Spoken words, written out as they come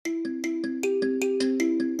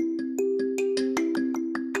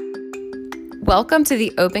Welcome to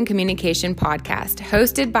the Open Communication Podcast,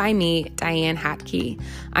 hosted by me, Diane Hatke.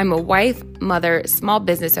 I'm a wife, mother, small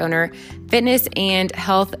business owner, fitness and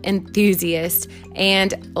health enthusiast,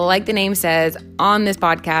 and like the name says, on this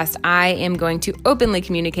podcast, I am going to openly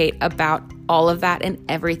communicate about all of that and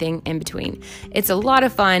everything in between. It's a lot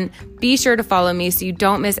of fun. Be sure to follow me so you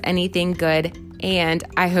don't miss anything good, and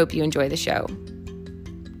I hope you enjoy the show.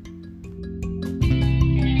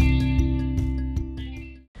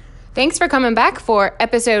 Thanks for coming back for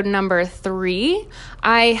episode number 3.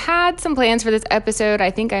 I had some plans for this episode,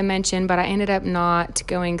 I think I mentioned, but I ended up not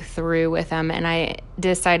going through with them, and I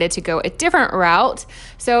decided to go a different route.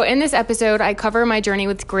 So in this episode, I cover my journey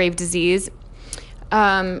with Graves' disease,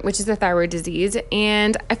 which is a thyroid disease,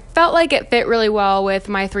 and I felt like it fit really well with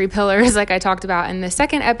my 3 pillars like I talked about in the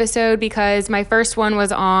second episode, because my first one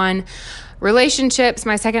was on relationships,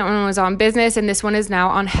 my second one was on business, and this one is now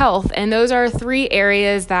on health. And those are 3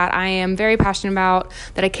 areas that I am very passionate about,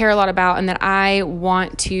 that I care a lot about, and that I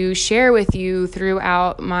want to share with you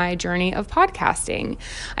throughout my journey of podcasting.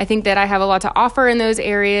 I think that I have a lot to offer in those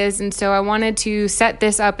areas, and so I wanted to set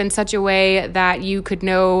this up in such a way that you could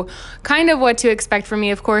know kind of what to expect from me.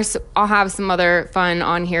 Of course, I'll have some other fun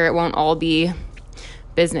on here. It won't all be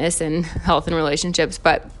business and health and relationships,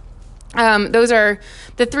 but those are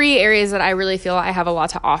the 3 areas that I really feel I have a lot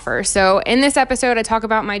to offer. So in this episode, I talk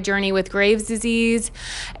about my journey with Graves' disease,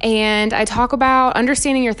 and I talk about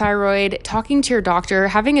understanding your thyroid, talking to your doctor,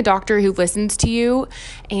 having a doctor who listens to you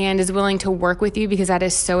and is willing to work with you, because that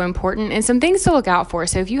is so important, and some things to look out for.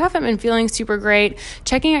 So if you haven't been feeling super great,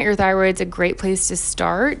 checking out your thyroid is a great place to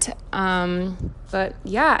start. But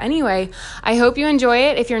yeah, anyway, I hope you enjoy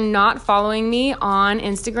it. If you're not following me on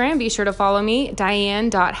Instagram, be sure to follow me,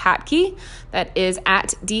 Diane.Hatke. That is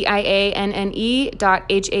at DIANNE.HATKE.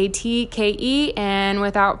 And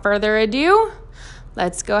without further ado,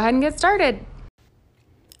 let's go ahead and get started.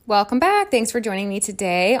 Welcome back. Thanks for joining me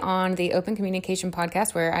today on the Open Communication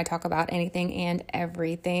Podcast, where I talk about anything and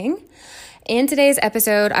everything. In today's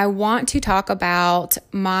episode, I want to talk about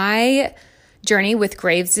my journey with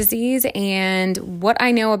Graves' disease and what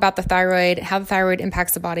I know about the thyroid, how the thyroid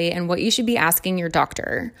impacts the body, and what you should be asking your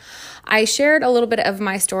doctor. I shared a little bit of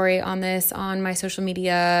my story on this on my social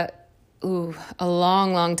media a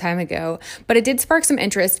long time ago, but it did spark some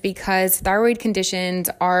interest because thyroid conditions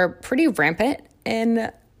are pretty rampant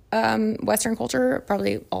in Western culture,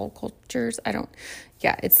 probably all cultures.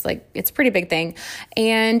 It's a pretty big thing.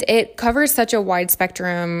 And it covers such a wide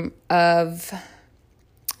spectrum of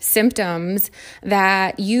symptoms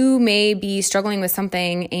that you may be struggling with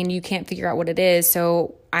something and you can't figure out what it is.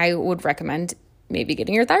 So I would recommend maybe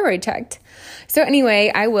getting your thyroid checked. So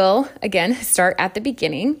anyway, I will again start at the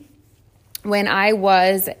beginning. When I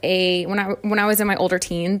was when I was in my older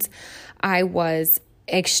teens, I was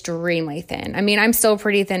extremely thin. I mean, I'm still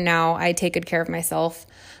pretty thin now. I take good care of myself.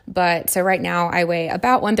 But so right now I weigh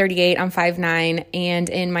about 138, I'm 5'9", and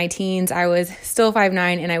in my teens I was still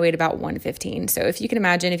 5'9", and I weighed about 115. So if you can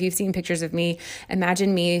imagine, if you've seen pictures of me,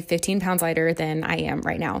 imagine me 15 pounds lighter than I am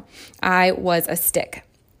right now. I was a stick.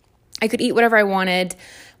 I could eat whatever I wanted,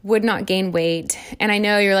 would not gain weight. And I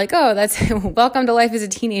know you're like, oh, that's welcome to life as a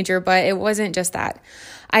teenager, but it wasn't just that.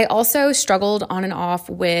 I also struggled on and off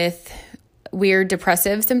with weird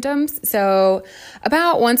depressive symptoms. So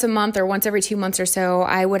about once a month or once every 2 months or so,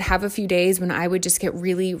 I would have a few days when I would just get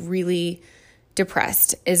really, really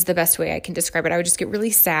depressed is the best way I can describe it. I would just get really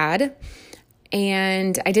sad,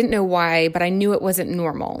 and I didn't know why, but I knew it wasn't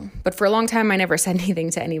normal. But for a long time, I never said anything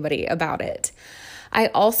to anybody about it. I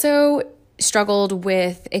also struggled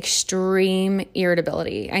with extreme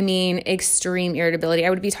irritability. I mean, extreme irritability. I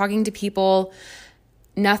would be talking to people,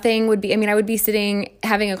 I would be sitting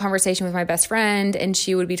having a conversation with my best friend, and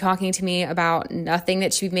she would be talking to me about nothing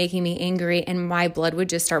that she'd be making me angry, and my blood would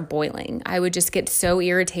just start boiling. I would just get so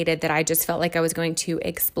irritated that I just felt like I was going to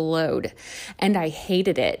explode, and I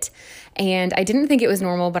hated it. And I didn't think it was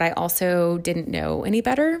normal, but I also didn't know any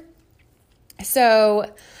better.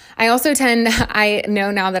 So I also I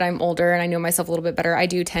know now that I'm older and I know myself a little bit better, I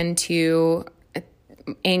do tend to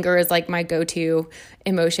anger is like my go-to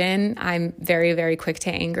emotion. I'm very, very quick to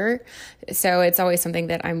anger. So it's always something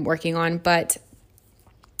that I'm working on. But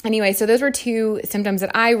anyway, so those were 2 symptoms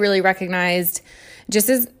that I really recognized just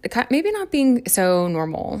as maybe not being so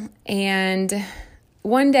normal. And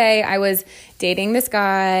one day I was dating this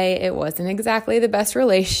guy. It wasn't exactly the best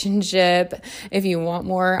relationship. If you want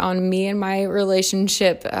more on me and my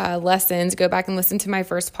relationship lessons, go back and listen to my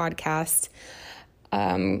first podcast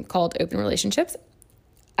called Open Relationships.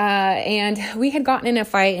 And we had gotten in a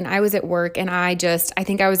fight, and I was at work, and I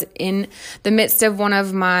think I was in the midst of one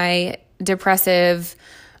of my depressive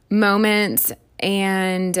moments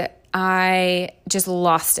and I just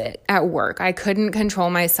lost it at work. I couldn't control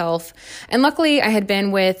myself. And luckily I had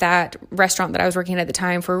been with that restaurant that I was working at the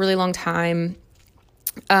time for a really long time.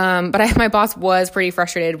 But my boss was pretty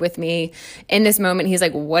frustrated with me in this moment. He's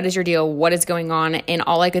like, what is your deal? What is going on? And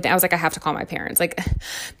all I could think, I was like, I have to call my parents. Like,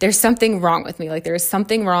 there's something wrong with me. Like, there's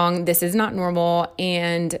something wrong. This is not normal.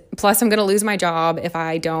 And plus I'm going to lose my job if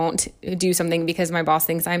I don't do something because my boss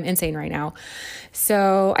thinks I'm insane right now.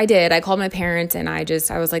 So I did. I called my parents and I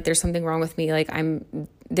was like, there's something wrong with me. Like,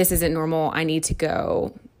 this isn't normal. I need to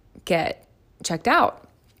go get checked out.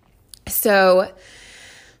 So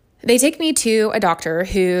they take me to a doctor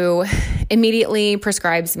who immediately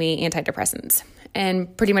prescribes me antidepressants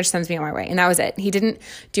and pretty much sends me on my way. And that was it. He didn't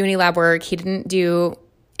do any lab work. He didn't do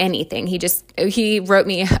anything. He wrote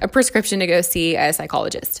me a prescription to go see a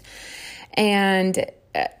psychologist. And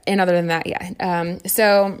other than that, yeah.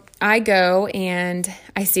 So I go and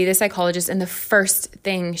I see the psychologist, and the first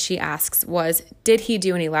thing she asks was, did he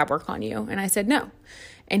do any lab work on you? And I said, no.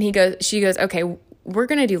 And she goes, okay, we're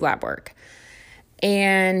going to do lab work.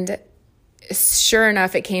 And sure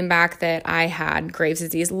enough, it came back that I had Graves'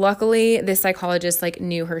 disease. Luckily, this psychologist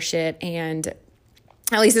knew her shit, and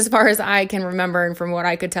at least as far as I can remember and from what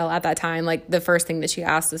I could tell at that time, the first thing that she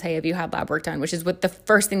asked was, hey, have you had lab work done? Which is what the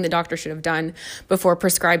first thing the doctor should have done before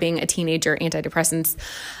prescribing a teenager antidepressants.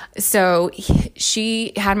 So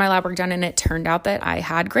she had my lab work done, and it turned out that I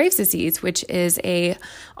had Graves' disease, which is a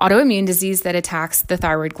autoimmune disease that attacks the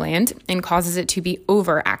thyroid gland and causes it to be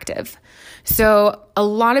overactive. So a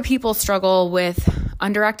lot of people struggle with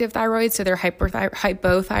underactive thyroid, so they're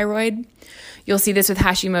hypothyroid. You'll see this with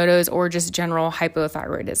Hashimoto's or just general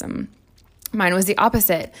hypothyroidism. Mine was the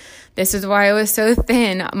opposite. This is why I was so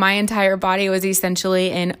thin. My entire body was essentially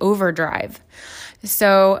in overdrive.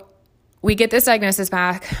 So we get this diagnosis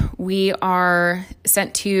back. We are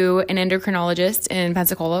sent to an endocrinologist in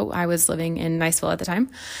Pensacola. I was living in Niceville at the time.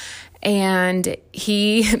 And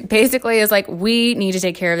he basically is like, we need to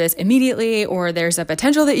take care of this immediately, or there's a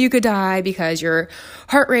potential that you could die because your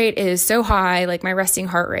heart rate is so high. My resting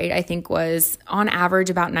heart rate, I think, was on average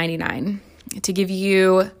about 99. To give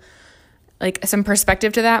you some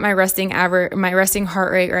perspective to that, my resting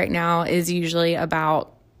heart rate right now is usually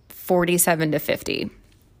about 47 to 50.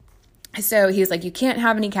 So he was like, you can't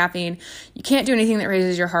have any caffeine. You can't do anything that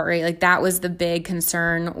raises your heart rate. That was the big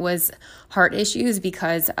concern, was heart issues,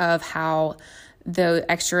 because of how the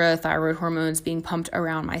extra thyroid hormones being pumped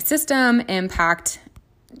around my system impact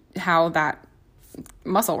how that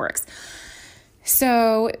muscle works.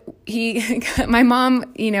 So my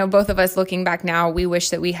mom, both of us looking back now, we wish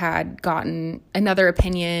that we had gotten another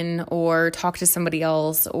opinion or talked to somebody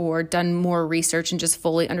else or done more research and just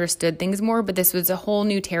fully understood things more. But this was a whole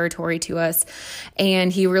new territory to us,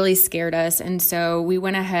 and he really scared us. And so we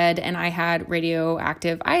went ahead and I had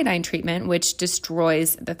radioactive iodine treatment, which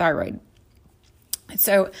destroys the thyroid.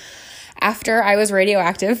 So after I was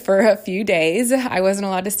radioactive for a few days, I wasn't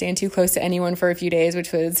allowed to stand too close to anyone for a few days,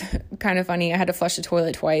 which was kind of funny. I had to flush the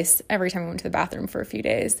toilet twice every time I went to the bathroom for a few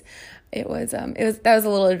days. That was a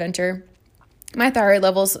little adventure. My thyroid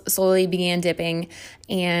levels slowly began dipping,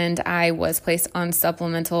 and I was placed on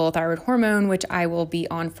supplemental thyroid hormone, which I will be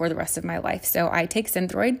on for the rest of my life. So I take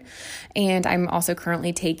Synthroid, and I'm also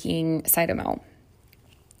currently taking Cytomel.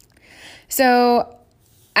 So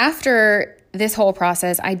after this whole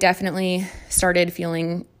process, I definitely started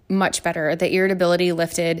feeling much better. The irritability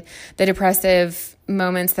lifted, the depressive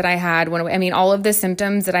moments that I had went away. All of the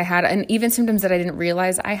symptoms that I had, and even symptoms that I didn't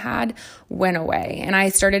realize I had, went away. And I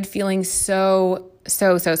started feeling so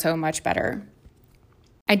much better.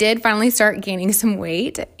 I did finally start gaining some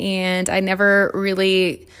weight, and I never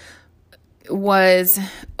really was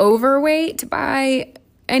overweight by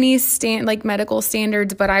any medical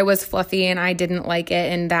standards, but I was fluffy and I didn't like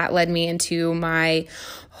it. And that led me into my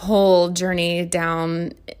whole journey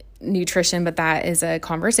down nutrition. But that is a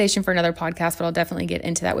conversation for another podcast, but I'll definitely get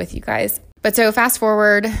into that with you guys. But so fast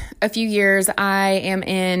forward a few years, I am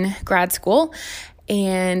in grad school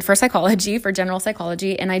and for psychology, for general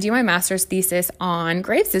psychology, and I do my master's thesis on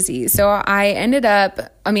Graves' disease. So I ended up,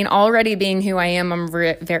 already being who I am, I'm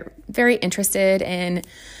very, very interested in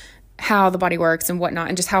how the body works and whatnot,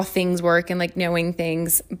 and just how things work and knowing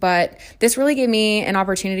things. But this really gave me an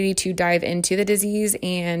opportunity to dive into the disease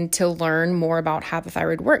and to learn more about how the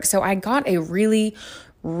thyroid works. So I got a really,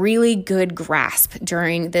 really good grasp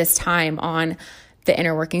during this time on the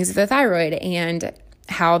inner workings of the thyroid and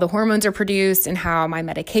how the hormones are produced and how my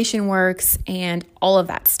medication works and all of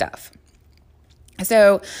that stuff.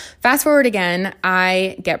 So fast forward again,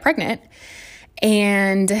 I get pregnant.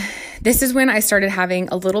 And this is when I started having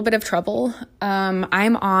a little bit of trouble.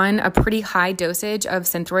 I'm on a pretty high dosage of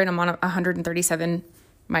Synthroid. I'm on 137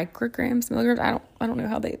 milligrams. I don't know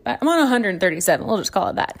how I'm on 137. We'll just call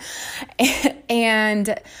it that.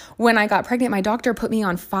 And when I got pregnant, my doctor put me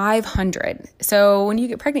on 500. So when you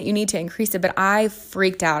get pregnant, you need to increase it. But I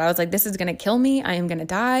freaked out. I was like, this is going to kill me. I am going to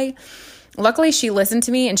die. Luckily, she listened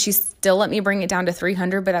to me and she still let me bring it down to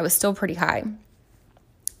 300, but that was still pretty high.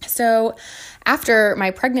 So after my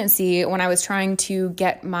pregnancy, when I was trying to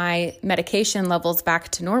get my medication levels back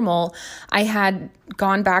to normal, I had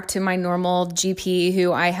gone back to my normal GP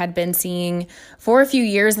who I had been seeing for a few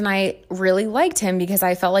years, and I really liked him because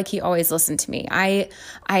I felt like he always listened to me. I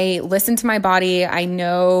listened to my body. I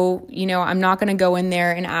know, I'm not going to go in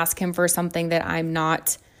there and ask him for something that I'm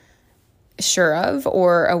not sure of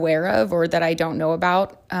or aware of or that I don't know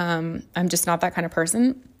about. I'm just not that kind of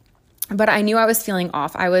person. But I knew I was feeling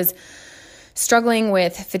off. I was struggling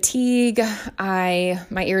with fatigue. My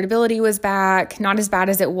irritability was back, not as bad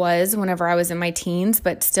as it was whenever I was in my teens,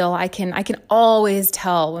 but still I can always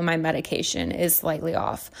tell when my medication is slightly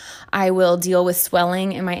off. I will deal with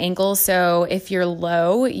swelling in my ankles. So if you're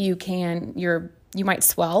low, you might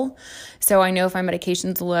swell. So I know if my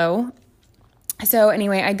medication's low. So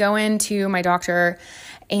anyway, I go into my doctor,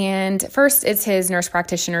 and first it's his nurse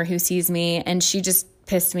practitioner who sees me, and she just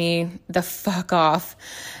pissed me the fuck off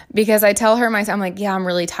because I tell her I'm like, yeah, I'm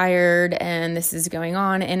really tired and this is going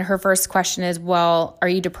on. And her first question is, well, are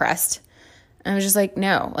you depressed? And I was just like,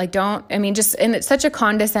 no, just in such a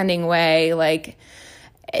condescending way.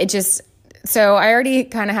 So I already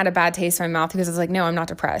kind of had a bad taste in my mouth because I was like, no, I'm not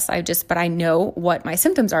depressed. But I know what my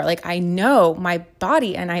symptoms are. I know my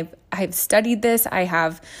body, and I've studied this. I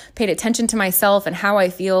have paid attention to myself and how I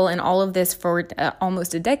feel and all of this for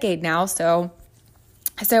almost a decade now. So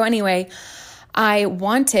anyway, I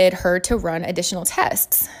wanted her to run additional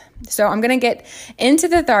tests. So I'm going to get into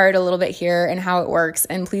the thyroid a little bit here and how it works.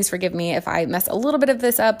 And please forgive me if I mess a little bit of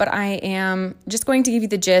this up, but I am just going to give you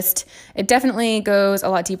the gist. It definitely goes a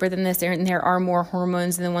lot deeper than this, and there are more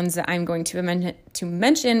hormones than the ones that I'm going to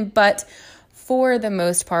mention. But for the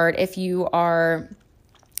most part, if you are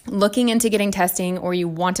looking into getting testing or you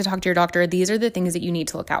want to talk to your doctor, these are the things that you need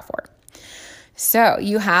to look out for. So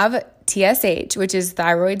you have TSH, which is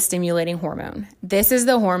thyroid stimulating hormone. This is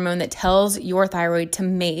the hormone that tells your thyroid to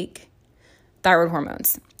make thyroid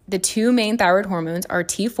hormones. The two main thyroid hormones are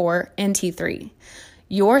T4 and T3.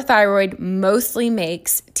 Your thyroid mostly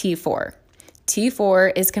makes T4.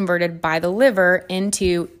 T4 is converted by the liver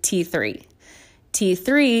into T3.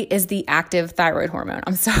 T3 is the active thyroid hormone.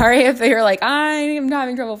 I'm sorry if you're like, I am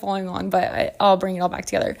having trouble following along, but I'll bring it all back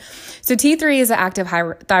together. So T3 is the active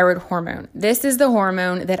thyroid hormone. This is the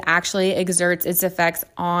hormone that actually exerts its effects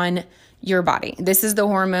on your body. This is the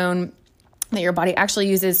hormone that your body actually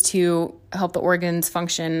uses to help the organs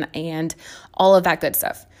function and all of that good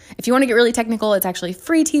stuff. If you want to get really technical, it's actually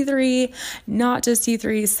free T3, not just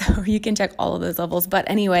T3. So you can check all of those levels. But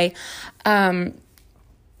anyway,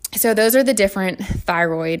 so those are the different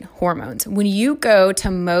thyroid hormones. When you go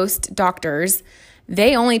to most doctors,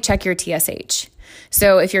 they only check your TSH.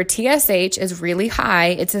 So if your TSH is really high,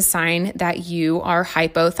 it's a sign that you are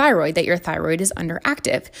hypothyroid, that your thyroid is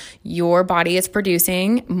underactive. Your body is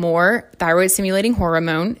producing more thyroid stimulating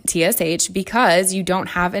hormone, TSH, because you don't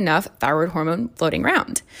have enough thyroid hormone floating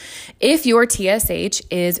around. If your TSH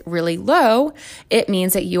is really low, it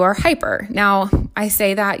means that you are hyper. Now, I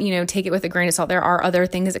say that, take it with a grain of salt. There are other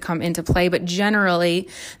things that come into play, but generally,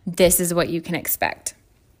 this is what you can expect.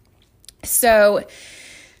 So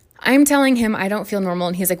I'm telling him I don't feel normal,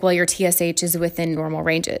 and he's like, well, your TSH is within normal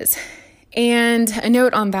ranges. And a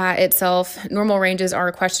note on that itself, normal ranges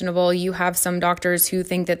are questionable. You have some doctors who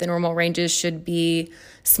think that the normal ranges should be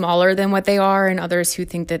smaller than what they are, and others who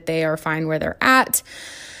think that they are fine where they're at.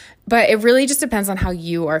 But it really just depends on how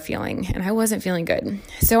you are feeling, and I wasn't feeling good.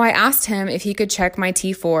 So I asked him if he could check my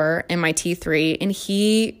T4 and my T3, and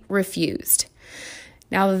he refused.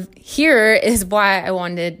 Now, here is why I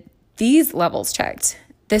wanted these levels checked.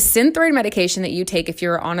 The Synthroid medication that you take if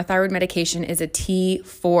you're on a thyroid medication is a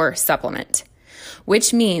T4 supplement,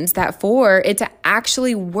 which means that for it to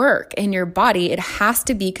actually work in your body, it has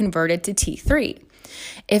to be converted to T3.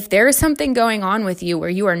 If there's something going on with you where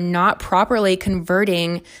you are not properly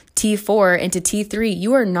converting T4 into T3,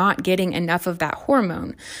 you are not getting enough of that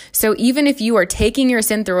hormone. So even if you are taking your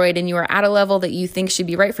Synthroid and you are at a level that you think should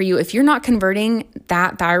be right for you, if you're not converting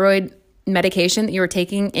that thyroid medication that you're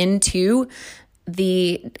taking into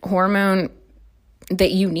the hormone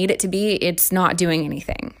that you need it to be, it's not doing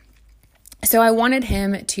anything. So I wanted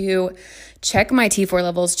him to check my T4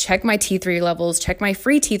 levels, check my T3 levels, check my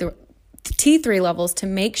free T3 T3 levels to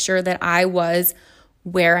make sure that I was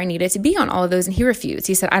where I needed to be on all of those. And he refused.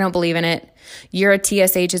 He said, I don't believe in it. Your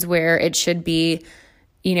TSH is where it should be.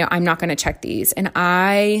 I'm not going to check these. And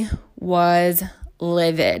I was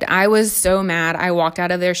livid. I was so mad. I walked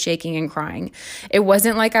out of there shaking and crying. It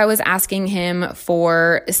wasn't like I was asking him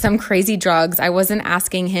for some crazy drugs. I wasn't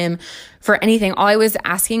asking him for anything. All I was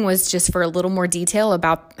asking was just for a little more detail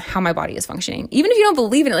about how my body is functioning. Even if you don't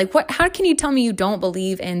believe in it, how can you tell me you don't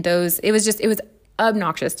believe in those? It was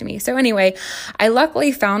obnoxious to me. So anyway, I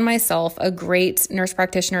luckily found myself a great nurse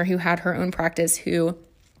practitioner who had her own practice, who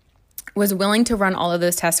was willing to run all of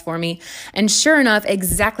those tests for me. And sure enough,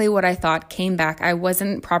 exactly what I thought came back. I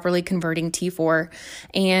wasn't properly converting T4.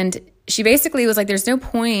 And she basically was like, there's no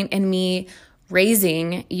point in me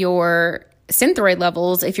raising your Synthroid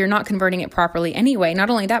levels if you're not converting it properly anyway. Not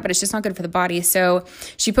only that, but it's just not good for the body. So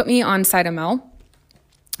she put me on Cytomel,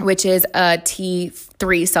 which is a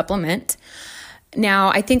T3 supplement. Now,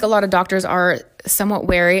 I think a lot of doctors are somewhat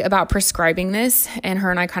wary about prescribing this, and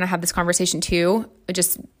her and I kind of had this conversation too,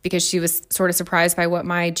 just because she was sort of surprised by what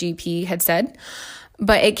my GP had said.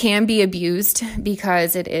 But it can be abused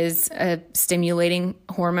because it is a stimulating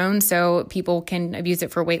hormone, so people can abuse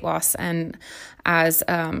it for weight loss and as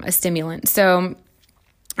a stimulant. So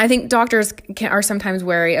I think doctors are sometimes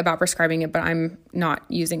wary about prescribing it, but I'm not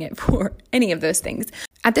using it for any of those things.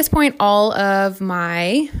 At this point, all of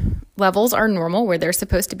my levels are normal where they're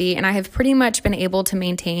supposed to be, and I have pretty much been able to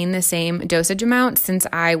maintain the same dosage amount since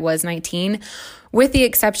I was 19, with the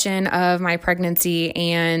exception of my pregnancy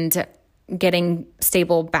and getting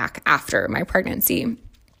stable back after my pregnancy.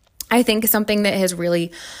 I think something that has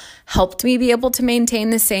really helped me be able to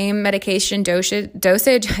maintain the same medication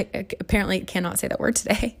dosage. I apparently cannot say that word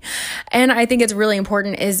today. And I think it's really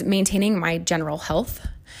important is maintaining my general health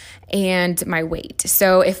and my weight.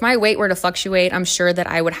 So if my weight were to fluctuate, I'm sure that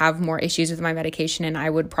I would have more issues with my medication, and I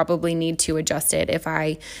would probably need to adjust it if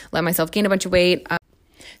I let myself gain a bunch of weight.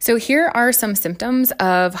 So here are some symptoms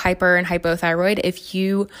of hyper and hypothyroid. If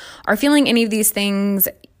you are feeling any of these things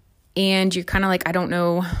and you're kind of like, I don't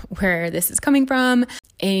know where this is coming from,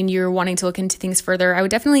 and you're wanting to look into things further, I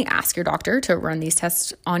would definitely ask your doctor to run these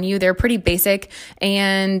tests on you. They're pretty basic,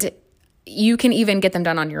 and you can even get them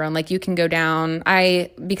done on your own. Like you can go down,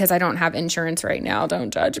 because I don't have insurance right now,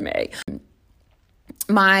 don't judge me.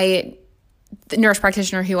 The nurse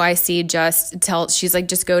practitioner who I see she's like,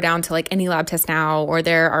 just go down to like any lab test now, or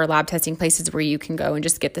there are lab testing places where you can go and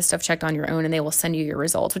just get this stuff checked on your own, and they will send you your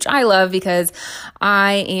results, which I love because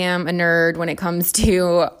I am a nerd when it comes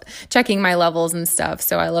to checking my levels and stuff.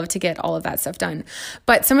 So I love to get all of that stuff done.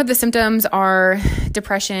 But some of the symptoms are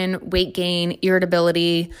depression, weight gain,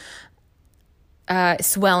 irritability,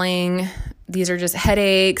 swelling. These are just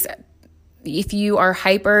headaches. If you are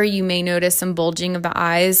hyper, you may notice some bulging of the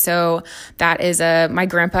eyes. So that is my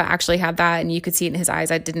grandpa actually had that, and you could see it in his eyes.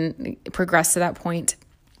 I didn't progress to that point.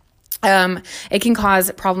 It can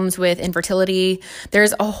cause problems with infertility.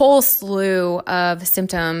 There's a whole slew of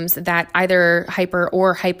symptoms that either hyper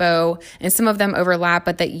or hypo, and some of them overlap,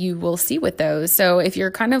 but that you will see with those. So if you're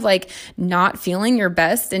kind of like not feeling your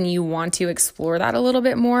best and you want to explore that a little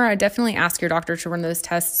bit more, I definitely ask your doctor to run those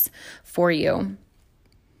tests for you.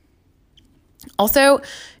 Also,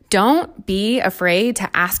 don't be afraid to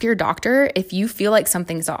ask your doctor if you feel like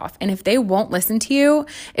something's off. And if they won't listen to you,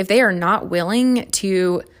 if they are not willing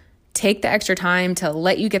to take the extra time to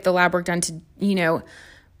let you get the lab work done, to,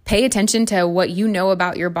 pay attention to what you know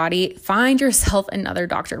about your body, find yourself another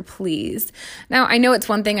doctor, please. Now, I know it's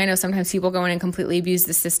one thing. I know sometimes people go in and completely abuse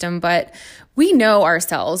the system, but we know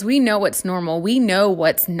ourselves. We know what's normal. We know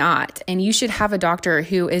what's not. And you should have a doctor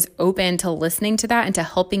who is open to listening to that and to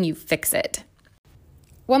helping you fix it.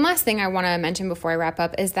 One last thing I want to mention before I wrap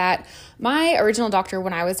up is that my original doctor,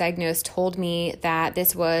 when I was diagnosed, told me that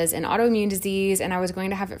this was an autoimmune disease and I was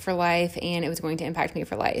going to have it for life and it was going to impact me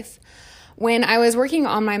for life. When I was working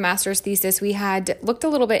on my master's thesis, we had looked a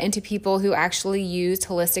little bit into people who actually used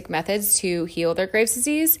holistic methods to heal their Graves'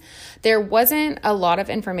 disease. There wasn't a lot of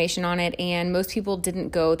information on it, and most people didn't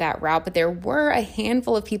go that route, but there were a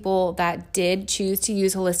handful of people that did choose to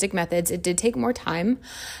use holistic methods. It did take more time,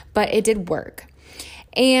 but it did work.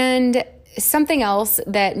 And something else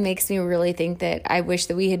that makes me really think that I wish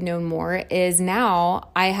that we had known more is now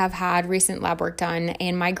I have had recent lab work done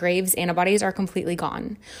and my Graves antibodies are completely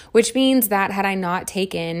gone, which means that had I not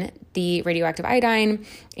taken the radioactive iodine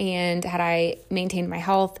and had I maintained my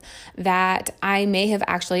health, that I may have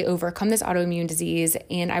actually overcome this autoimmune disease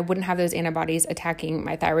and I wouldn't have those antibodies attacking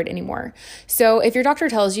my thyroid anymore. So if your doctor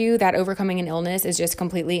tells you that overcoming an illness is just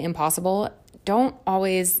completely impossible, don't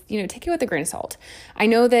always, take it with a grain of salt. I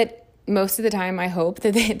know that most of the time, I hope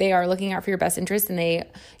that they are looking out for your best interest, and they,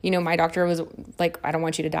 my doctor was like, I don't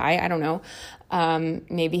want you to die. I don't know.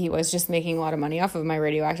 Maybe he was just making a lot of money off of my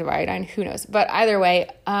radioactive iodine. Who knows? But either way,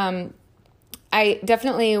 I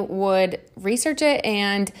definitely would research it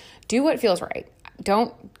and do what feels right.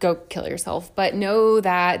 Don't go kill yourself, but know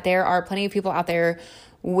that there are plenty of people out there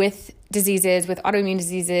with diseases, with autoimmune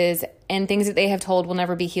diseases, and things that they have told will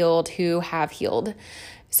never be healed who have healed.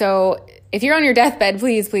 So if you're on your deathbed,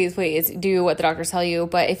 please, please, please do what the doctors tell you.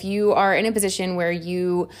 But if you are in a position where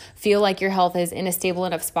you feel like your health is in a stable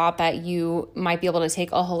enough spot that you might be able to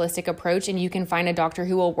take a holistic approach and you can find a doctor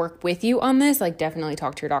who will work with you on this, like definitely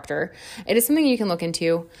talk to your doctor. It is something you can look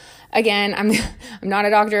into. Again, I'm not a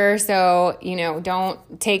doctor, so,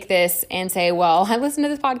 don't take this and say, well, I listened to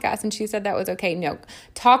this podcast and she said that was okay. No,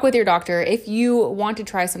 talk with your doctor. If you want to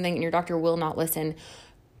try something and your doctor will not listen,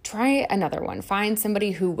 try another one. Find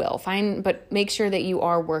somebody who will. But make sure that you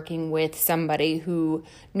are working with somebody who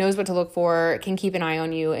knows what to look for, can keep an eye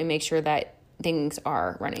on you, and make sure that things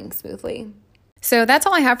are running smoothly. So that's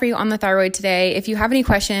all I have for you on the thyroid today. If you have any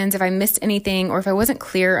questions, if I missed anything, or if I wasn't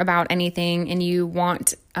clear about anything and you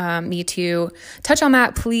want me to touch on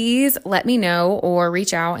that, please let me know or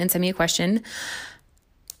reach out and send me a question.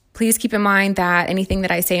 Please keep in mind that anything that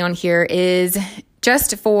I say on here is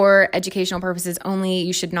just for educational purposes only.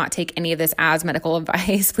 You should not take any of this as medical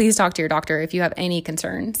advice. Please talk to your doctor if you have any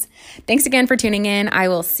concerns. Thanks again for tuning in. I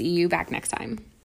will see you back next time.